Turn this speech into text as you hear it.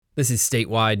This is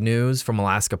statewide news from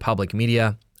Alaska Public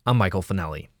Media. I'm Michael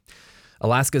Finelli.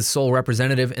 Alaska's sole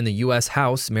representative in the U.S.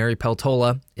 House, Mary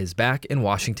Peltola, is back in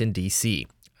Washington, D.C.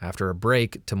 after a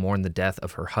break to mourn the death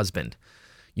of her husband.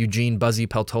 Eugene Buzzy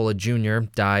Peltola Jr.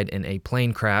 died in a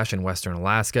plane crash in western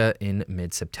Alaska in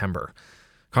mid-September.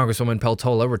 Congresswoman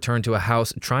Peltola returned to a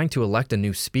House trying to elect a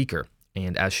new speaker,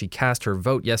 and as she cast her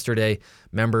vote yesterday,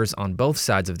 members on both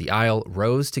sides of the aisle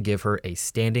rose to give her a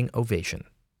standing ovation.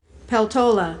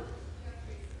 Peltola,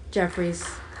 Jeffries.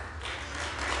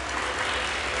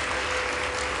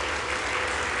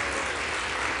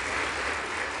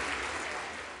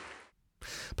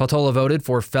 Peltola voted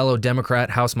for fellow Democrat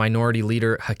House Minority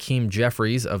Leader Hakeem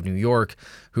Jeffries of New York,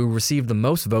 who received the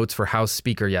most votes for House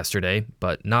Speaker yesterday,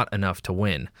 but not enough to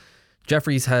win.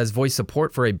 Jeffries has voiced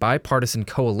support for a bipartisan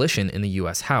coalition in the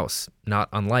U.S. House, not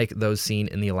unlike those seen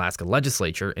in the Alaska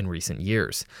legislature in recent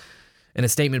years. In a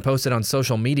statement posted on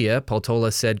social media,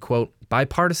 Peltola said, quote,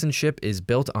 "Bipartisanship is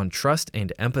built on trust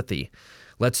and empathy.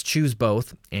 Let's choose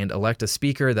both and elect a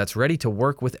speaker that's ready to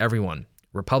work with everyone.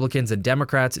 Republicans and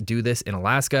Democrats do this in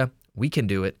Alaska. We can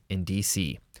do it in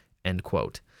D.C." End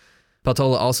quote.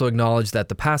 Peltola also acknowledged that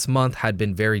the past month had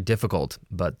been very difficult,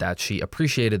 but that she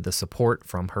appreciated the support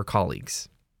from her colleagues.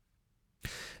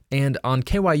 And on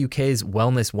KYUK's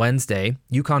Wellness Wednesday,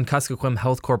 Yukon-Kuskokwim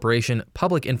Health Corporation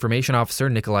Public Information Officer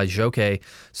Nikolai Joke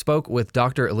spoke with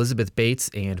Dr. Elizabeth Bates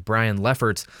and Brian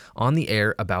Lefferts on the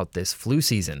air about this flu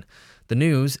season. The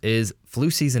news is flu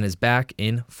season is back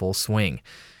in full swing,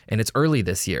 and it's early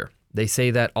this year. They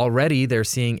say that already they're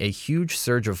seeing a huge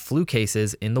surge of flu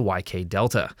cases in the YK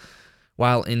Delta.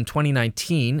 While in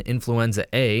 2019, influenza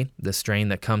A, the strain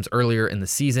that comes earlier in the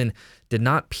season, did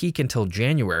not peak until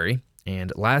January,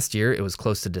 and last year it was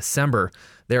close to December,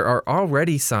 there are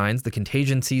already signs the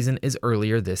contagion season is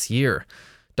earlier this year.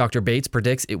 Dr. Bates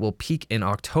predicts it will peak in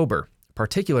October,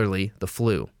 particularly the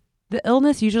flu. The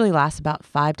illness usually lasts about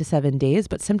 5 to 7 days,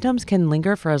 but symptoms can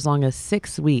linger for as long as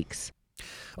 6 weeks.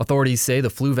 Authorities say the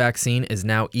flu vaccine is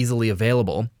now easily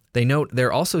available. They note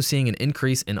they're also seeing an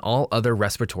increase in all other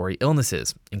respiratory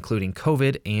illnesses, including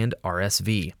COVID and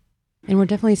RSV. And we're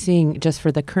definitely seeing, just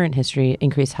for the current history,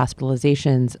 increased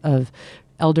hospitalizations of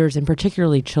elders and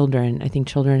particularly children. I think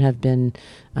children have been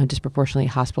disproportionately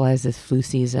hospitalized this flu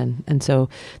season. And so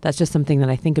that's just something that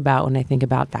I think about when I think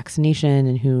about vaccination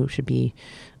and who should be,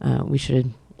 we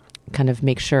should kind of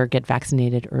make sure get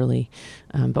vaccinated early.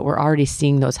 But we're already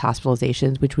seeing those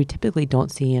hospitalizations, which we typically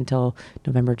don't see until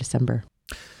November, December.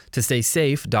 To stay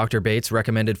safe, Dr. Bates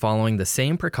recommended following the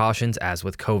same precautions as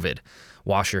with COVID.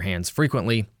 Wash your hands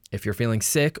frequently. If you're feeling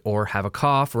sick or have a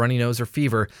cough, runny nose, or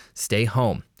fever, stay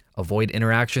home. Avoid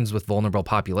interactions with vulnerable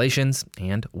populations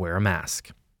and wear a mask.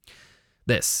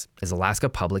 This is Alaska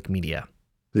Public Media.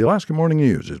 The Alaska Morning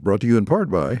News is brought to you in part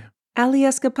by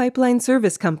Alyeska Pipeline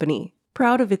Service Company,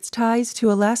 proud of its ties to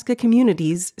Alaska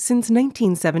communities since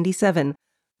 1977.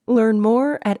 Learn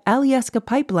more at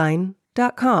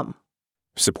alyeskapipeline.com.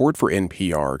 Support for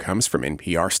NPR comes from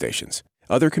NPR stations.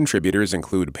 Other contributors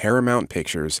include Paramount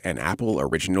Pictures and Apple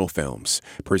Original Films,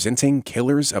 presenting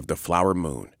Killers of the Flower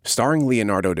Moon, starring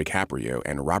Leonardo DiCaprio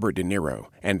and Robert De Niro,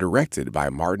 and directed by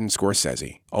Martin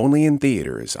Scorsese. Only in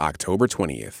theaters October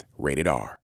 20th. Rated R.